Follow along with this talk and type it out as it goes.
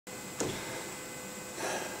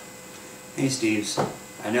Hey Steves,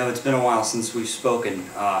 I know it's been a while since we've spoken.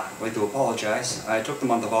 I'd like to apologize. I took the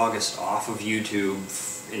month of August off of YouTube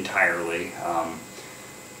entirely.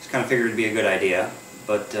 Just kind of figured it'd be a good idea,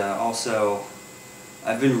 but also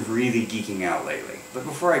I've been really geeking out lately. But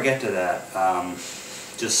before I get to that,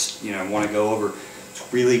 just want to go over.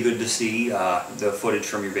 It's really good to see the footage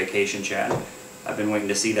from your vacation, Chad. I've been waiting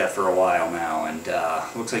to see that for a while now, and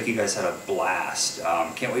looks like you guys had a blast.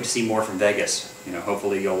 Can't wait to see more from Vegas.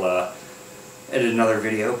 Hopefully you'll edit another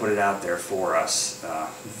video, put it out there for us.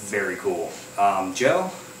 Very cool. Joe,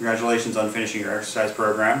 congratulations on finishing your exercise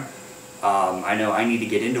program. I know I need to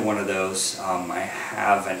get into one of those. I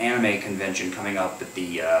have an anime convention coming up at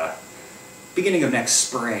the beginning of next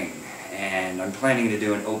spring, and I'm planning to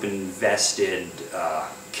do an open-vested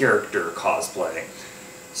character cosplay.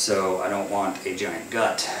 So I don't want a giant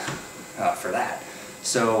gut for that.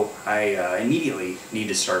 So I immediately need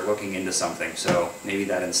to start looking into something, so maybe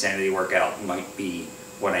that insanity workout might be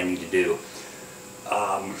what I need to do.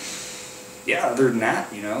 Yeah, other than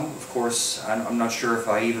that, of course, I'm not sure if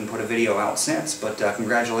I even put a video out since, but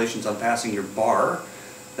congratulations on passing your bar.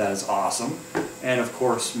 That is awesome. And of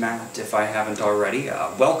course, Matt, if I haven't already,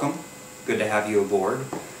 welcome. Good to have you aboard.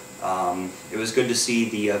 It was good to see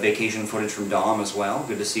the vacation footage from Dom as well.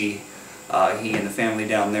 Good to see he and the family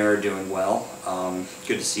down there are doing well.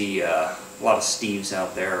 Good to see a lot of Steves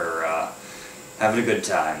out there having a good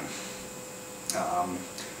time.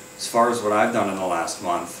 As far as what I've done in the last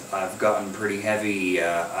month, I've gotten pretty heavy.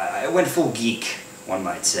 I went full geek, one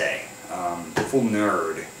might say. Full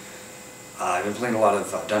nerd. I've been playing a lot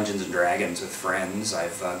of Dungeons and Dragons with friends.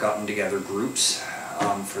 I've gotten together groups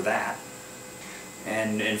for that.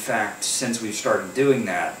 And in fact, since we've started doing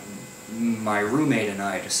that, my roommate and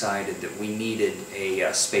I decided that we needed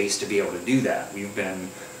a space to be able to do that. We've been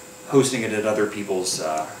hosting it at other people's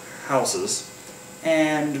houses,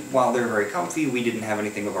 and while they're very comfy, we didn't have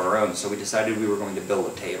anything of our own, so we decided we were going to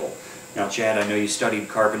build a table. Now, Chad, I know you studied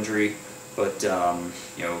carpentry, but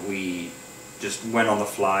we just went on the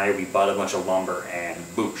fly. We bought a bunch of lumber and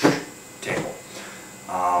boosh, table.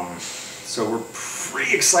 So we're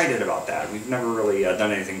pretty excited about that. We've never really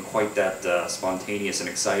done anything quite that spontaneous and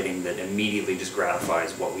exciting that immediately just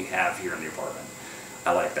gratifies what we have here in the apartment.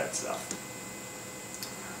 I like that stuff.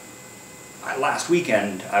 Last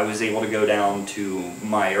weekend, I was able to go down to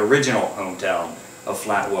my original hometown of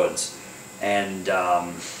Flatwoods and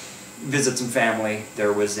visit some family.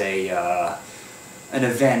 There was an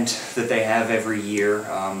event that they have every year,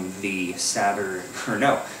 the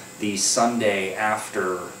Sunday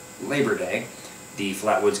after Labor Day, the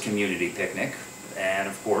Flatwoods Community Picnic, and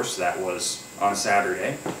of course that was on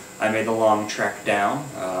Saturday. I made the long trek down,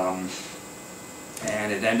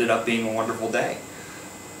 and it ended up being a wonderful day.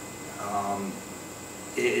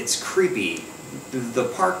 It's creepy. The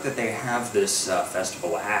park that they have this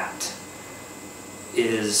festival at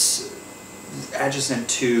is adjacent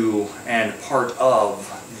to and part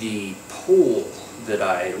of the pool that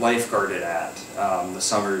I lifeguarded at the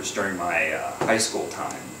summers during my high school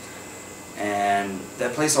time. And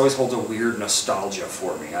that place always holds a weird nostalgia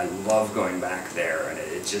for me. I love going back there, and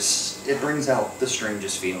it brings out the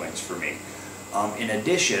strangest feelings for me. In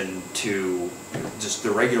addition to just the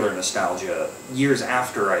regular nostalgia, years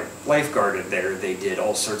after I lifeguarded there, they did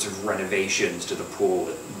all sorts of renovations to the pool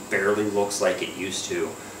that barely looks like it used to.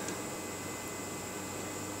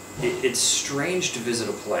 It's strange to visit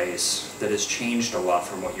a place that has changed a lot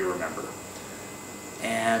from what you remember.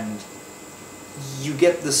 And you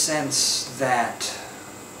get the sense that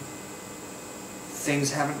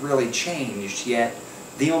things haven't really changed, yet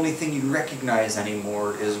the only thing you recognize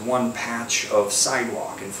anymore is one patch of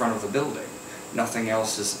sidewalk in front of the building. Nothing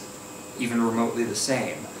else is even remotely the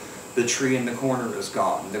same. The tree in the corner is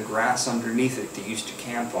gone. The grass underneath it that you used to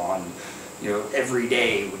camp on every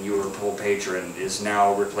day when you were a pool patron is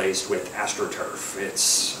now replaced with AstroTurf.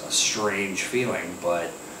 It's a strange feeling, but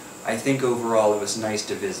I think overall it was nice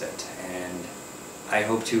to visit, and I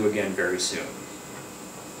hope to again very soon.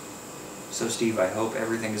 So Steve, I hope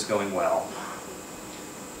everything is going well.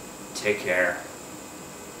 Take care.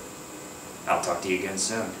 I'll talk to you again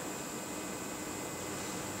soon.